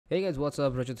Hey guys, what's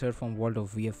up? Rajat here from World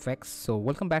of VFX. So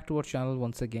welcome back to our channel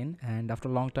once again, and after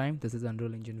a long time this is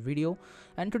Unreal Engine video,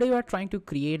 and today we are trying to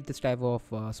create this type of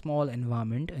small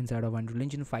environment inside of Unreal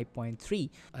Engine 5.3,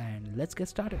 and let's get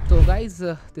started. So guys,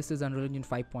 this is Unreal Engine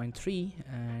 5.3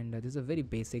 and this is a very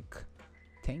basic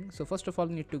thing. So first of all,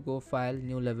 we need to go file,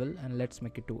 new level, and let's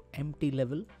make it to empty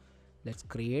level. Let's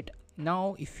create.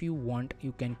 Now if you want,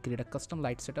 you can create a custom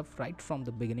light setup right from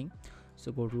the beginning.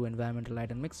 So go to environmental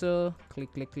light and mixer,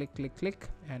 click,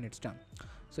 and it's done.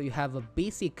 So you have a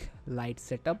basic light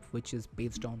setup which is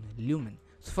based on Lumen.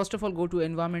 So first of all, go to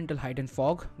environmental height and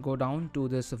fog, go down to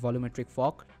this volumetric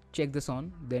fog, check this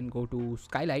on, then go to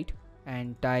skylight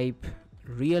and type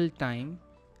real time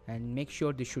and make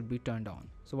sure this should be turned on.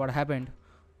 So what happened,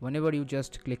 whenever you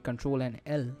just click Ctrl and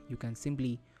L, you can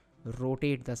simply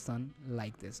rotate the sun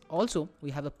like this. Also, we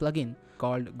have a plugin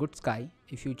called Good Sky.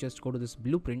 If you just go to this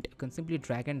blueprint, you can simply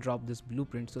drag and drop this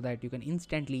blueprint so that you can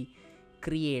instantly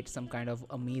create some kind of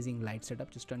amazing light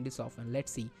setup. Just turn this off and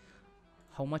let's see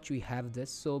how much we have this.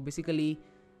 So basically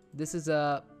this is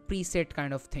a preset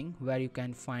kind of thing where you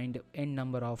can find n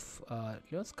number of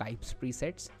Skype's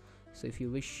presets. So if you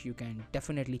wish, you can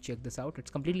definitely check this out. It's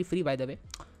completely free, by the way.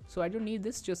 So I don't need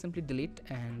this, just simply delete,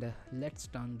 and let's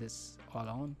turn this all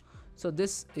on. So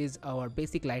this is our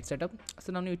basic light setup.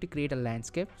 So now we need to create a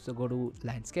landscape. So go to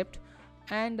landscape,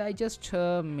 and I just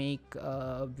make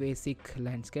a basic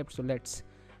landscape. So let's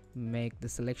make the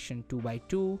selection 2 by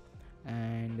 2,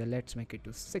 and let's make it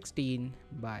to 16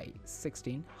 by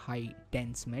 16 high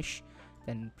dense mesh.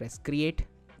 Then press create,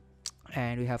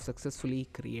 and we have successfully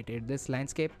created this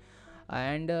landscape.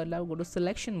 And now go to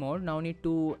selection mode. Now we need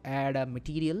to add a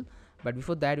material, but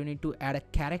before that we need to add a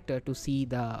character to see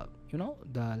the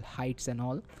the heights and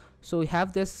all. So we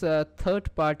have this third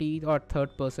party or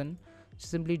third person.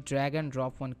 Simply drag and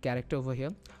drop one character over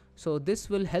here. So this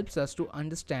will helps us to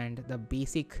understand the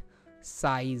basic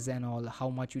size and all, how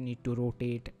much you need to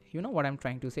rotate, what I'm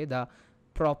trying to say, the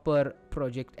proper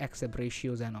project accept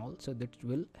ratios and all. So that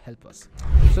will help us.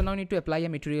 So now I need to apply a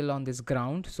material on this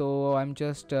ground. So I'm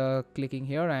just clicking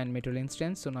here and material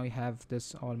instance. So now you have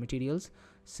this all materials.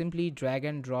 Simply drag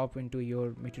and drop into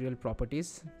your material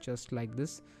properties just like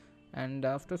this, and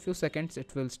after a few seconds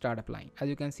it will start applying. As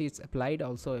you can see, it's applied.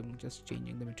 Also, I'm just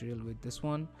changing the material with this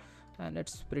one, and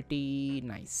it's pretty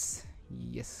nice.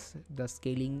 Yes, the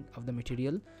scaling of the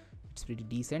material, it's pretty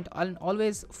decent. I'll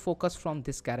always focus from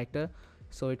this character,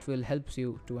 so it will helps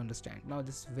you to understand. Now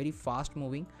this is very fast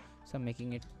moving, so I'm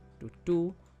making it to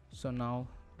 2. So now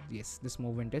yes, this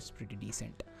movement is pretty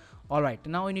decent. All right,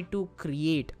 now I need to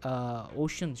create a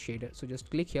ocean shader. So just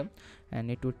click here and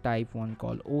need to type one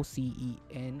called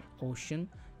OCEN, ocean.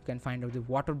 You can find out the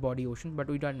water body ocean, but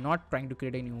we are not trying to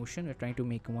create any ocean. We're trying to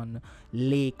make one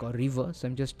lake or river. So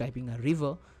I'm just typing a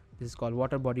river. This is called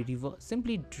water body river.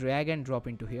 Simply drag and drop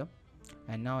into here,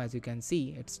 and now as you can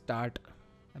see, it start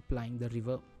applying the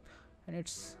river, and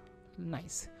it's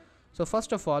nice. So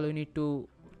first of all, we need to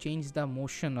change the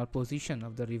motion or position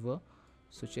of the river.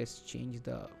 So just change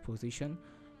the position,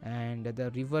 and the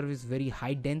river is very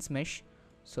high dense mesh,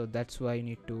 so that's why you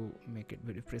need to make it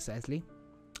very precisely,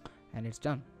 and it's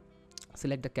done.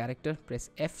 Select the character,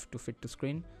 press F to fit to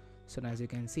screen. So now as you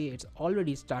can see, it's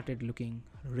already started looking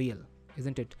real,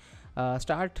 isn't it?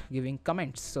 Start giving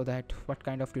comments so that what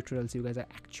kind of tutorials you guys are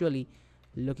actually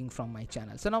looking from my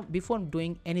channel. So now before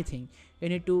doing anything, you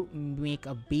need to make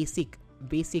a basic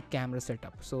camera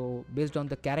setup. So based on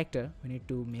the character, we need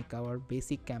to make our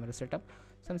basic camera setup.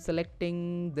 So I'm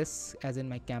selecting this as in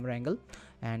my camera angle,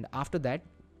 and after that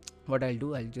what I'll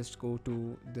do, I'll just go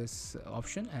to this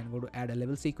option and go to add a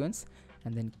level sequence,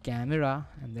 and then camera,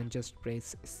 and then just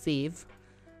press save.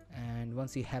 And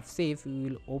once you have saved, we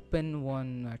will open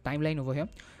one timeline over here.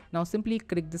 Now simply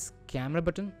click this camera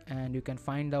button, and you can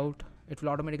find out it will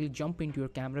automatically jump into your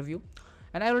camera view.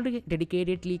 And I already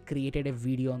dedicatedly created a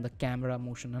video on the camera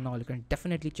motion and all. You can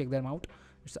definitely check them out.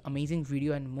 It's an amazing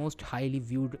video and most highly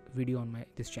viewed video on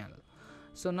this channel.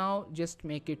 So now just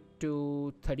make it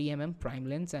to 30mm prime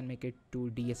lens and make it to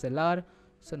DSLR.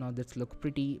 So now this look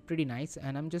pretty nice,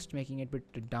 and I'm just making it a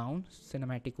bit down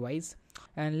cinematic wise.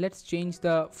 And let's change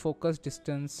the focus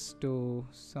distance to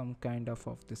some kind of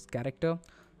this character.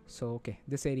 So okay,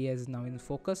 this area is now in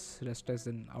focus, rest is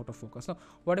in out of focus. So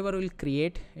whatever we'll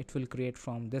create, it will create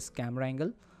from this camera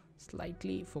angle.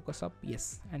 Slightly focus up,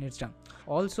 yes, and it's done.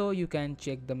 Also you can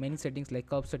check the many settings like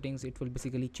curve settings. It will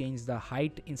basically change the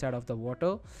height inside of the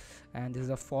water, and this is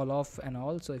a fall off and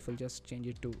all. So if we'll just change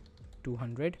it to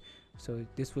 200. So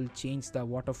this will change the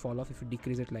water fall off. If you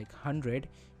decrease it like 100,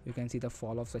 you can see the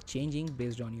fall offs are changing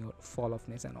based on your fall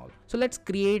offness and all. So let's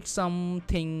create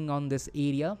something on this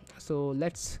area. So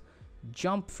let's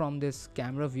jump from this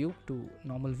camera view to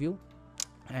normal view,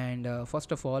 and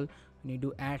first of all we need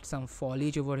to add some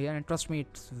foliage over here, and trust me,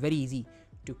 it's very easy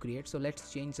to create. So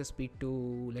let's change the speed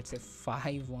to, let's say,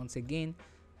 5 once again,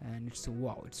 and it's,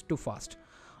 wow, it's too fast.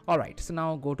 All right, so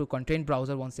now go to content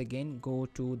browser once again, go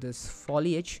to this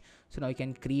foliage. So now you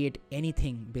can create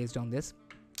anything based on this.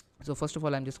 So first of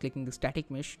all, I'm just clicking the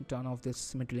static mesh, turn off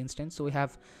this material instance. So we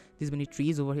have these many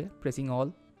trees over here, pressing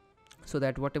all, so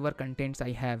that whatever contents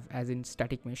I have as in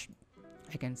static mesh,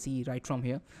 I can see right from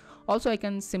here. Also, I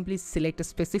can simply select a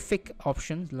specific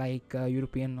option like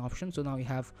European option. So now we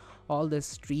have all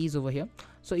these trees over here.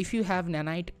 So if you have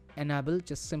nanite enable,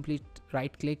 just simply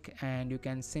right click and you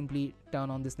can simply turn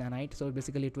on this nanite. So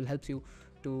basically it will help you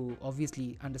to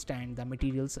obviously understand the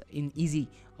materials in easy,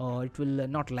 or it will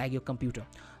not lag your computer.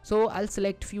 So I'll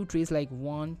select few trees like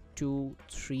 1, 2,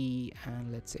 3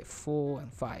 and let's say 4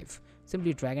 and 5.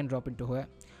 Simply drag and drop into here.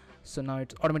 So now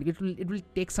it's automatic. It will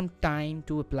take some time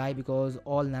to apply because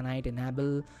all nanite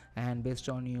enable, and based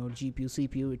on your GPU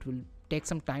CPU it will take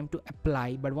some time to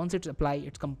apply, but once it's applied,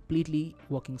 it's completely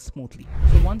working smoothly.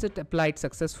 So once it applied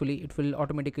successfully, it will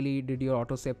automatically did your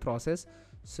autosave process.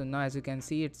 So now as you can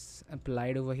see, it's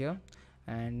applied over here.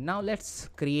 And now let's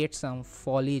create some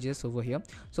foliages over here.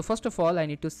 So first of all, I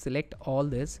need to select all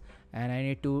this, and I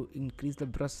need to increase the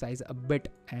brush size a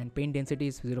bit, and paint density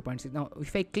is 0.6. Now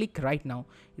if I click right now,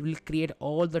 it will create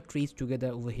all the trees together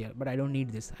over here, but I don't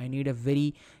need this. I need a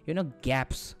very,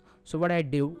 gaps. So what I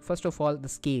do, first of all, the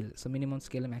scale, so minimum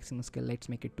scale and maximum scale, let's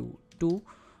make it to 2,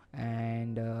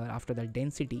 and after that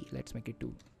density, let's make it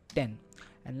to 10.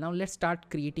 And now let's start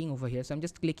creating over here. So I'm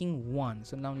just clicking 1.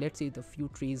 So now let's see the few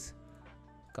trees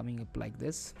coming up like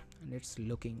this, and it's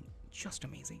looking just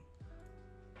amazing.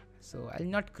 So I'll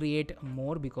not create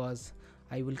more because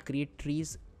I will create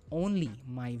trees only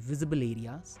my visible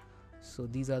areas. So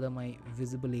these are my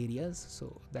visible areas,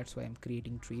 so that's why I'm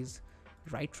creating trees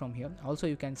right from here. Also,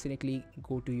 you can simply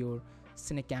go to your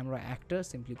Cine Camera Actor,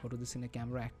 simply go to the Cine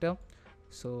Camera Actor.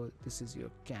 So this is your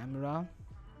camera.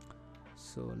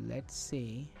 So let's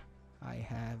say I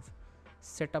have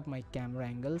set up my camera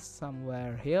angles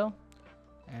somewhere here,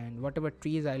 and whatever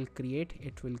trees I'll create,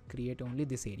 it will create only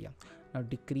this area. Now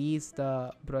decrease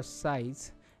the brush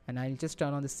size, and I'll just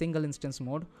turn on the single instance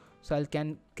mode, so I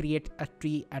can create a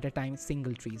tree at a time,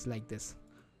 single trees like this.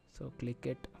 So click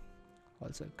it,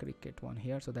 also click it one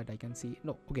here so that I can see.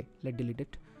 No, okay, let's delete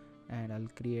it, and I'll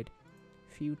create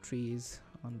few trees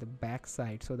on the back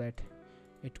side so that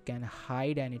it can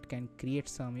hide and it can create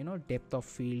some depth of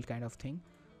field kind of thing.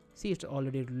 See, it's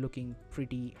already looking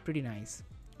pretty nice.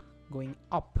 Going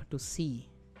up to see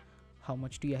how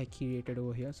much tree I created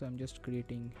over here. So I'm just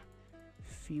creating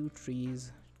few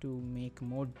trees to make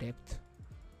more depth,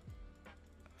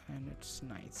 and it's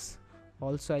nice.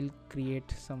 Also, I'll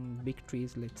create some big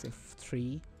trees, let's say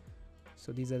 3.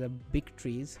 So these are the big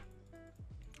trees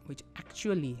which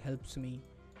actually helps me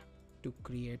to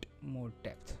create more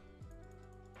depth.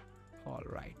 All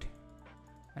right,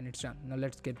 and it's done. Now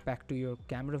let's get back to your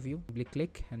camera view.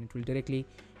 Click and it will directly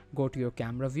go to your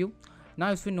camera view.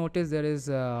 Now if you notice, there is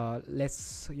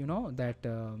less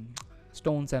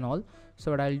stones and all.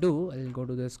 So what I'll do, I'll go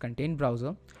to this content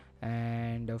browser,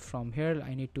 and from here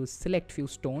I need to select few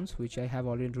stones which I have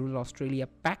already in Rural Australia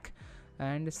pack,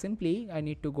 and simply I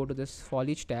need to go to this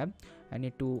foliage tab. I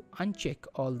need to uncheck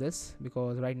all this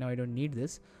because right now I don't need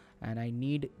this, and I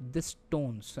need this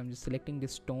stones. So I'm just selecting the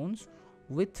stones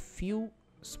with few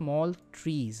small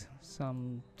trees,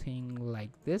 something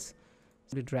like this.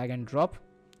 We drag and drop,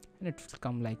 and it will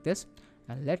come like this.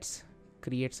 And let's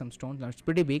create some stones. Now it's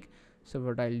pretty big, so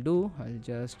what I'll do, I'll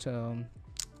just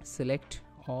select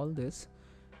all this,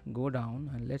 go down,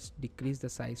 and let's decrease the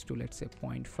size to, let's say,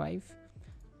 0.5,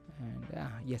 and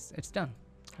yes, it's done.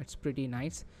 It's pretty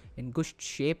nice in good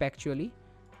shape actually.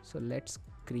 So let's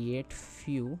create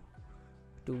few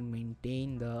to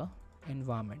maintain the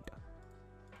environment.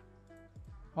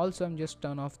 Also, I'm just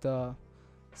turn off the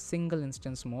single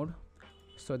instance mode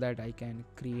so that I can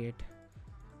create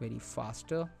very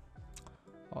faster.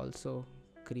 Also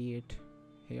create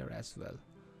here as well.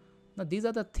 Now these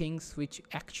are the things which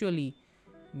actually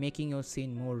making your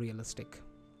scene more realistic.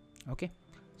 Okay,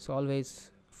 so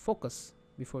always focus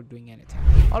before doing anything.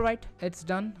 All right, it's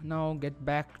done. Now get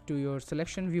back to your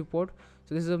selection viewport.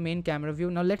 So this is the main camera view.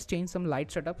 Now let's change some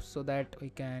light setup so that we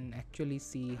can actually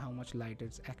see how much light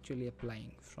it's actually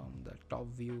applying from the top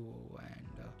view.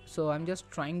 And so I'm just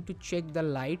trying to check the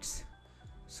lights.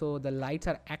 so the lights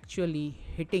are actually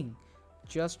hitting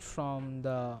just from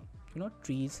the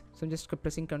trees. So I'm just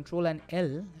pressing Ctrl and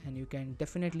L, and you can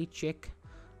definitely check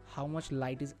how much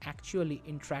light is actually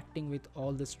interacting with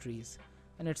all these trees,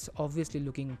 and it's obviously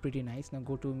looking pretty nice. Now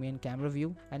go to main camera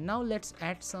view, and now let's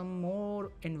add some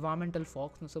more environmental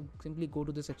fog. So simply go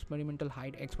to this experimental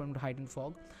height and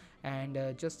fog, and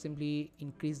just simply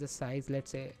increase the size,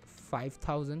 let's say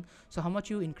 5000. So how much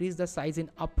you increase the size in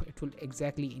up, it will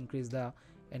exactly increase the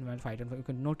environmental height and fog. You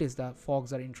can notice the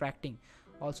fogs are interacting.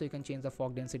 Also you can change the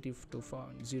fog density to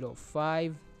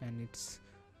 0.05, and it's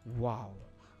wow.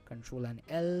 Ctrl and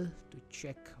L to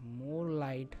check more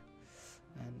light.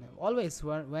 And always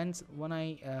when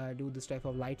I do this type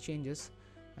of light changes,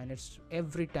 and it's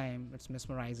every time it's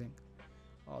mesmerizing.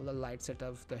 All the light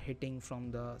setup, the hitting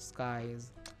from the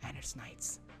skies, and it's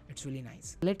nice. It's really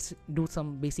nice. Let's do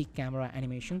some basic camera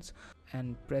animations,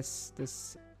 and press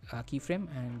this keyframe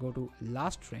and go to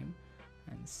last frame,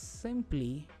 and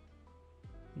simply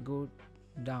go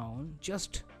down,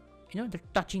 just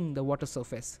touching the water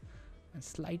surface, and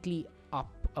slightly up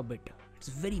a bit. It's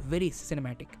very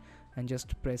cinematic. And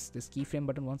just press this keyframe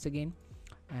button once again,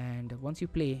 and once you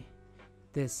play,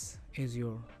 this is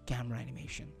your camera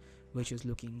animation, which is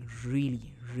looking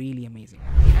really amazing.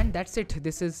 And that's it.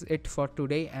 This is it for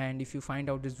today. And if you find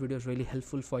out this video is really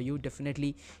helpful for you,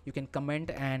 definitely you can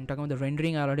comment. And talking about the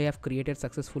rendering, I already have created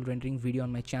successful rendering video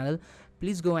on my channel.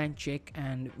 Please go and check,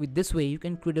 and with this way you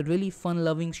can create a really fun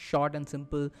loving short and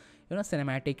simple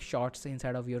cinematic shots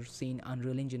inside of your scene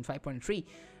Unreal Engine 5.3.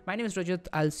 My name is Rajat.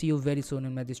 I'll see you very soon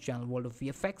in my this channel, World of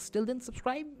VFX. Till then,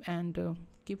 subscribe and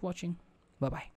keep watching. Bye bye.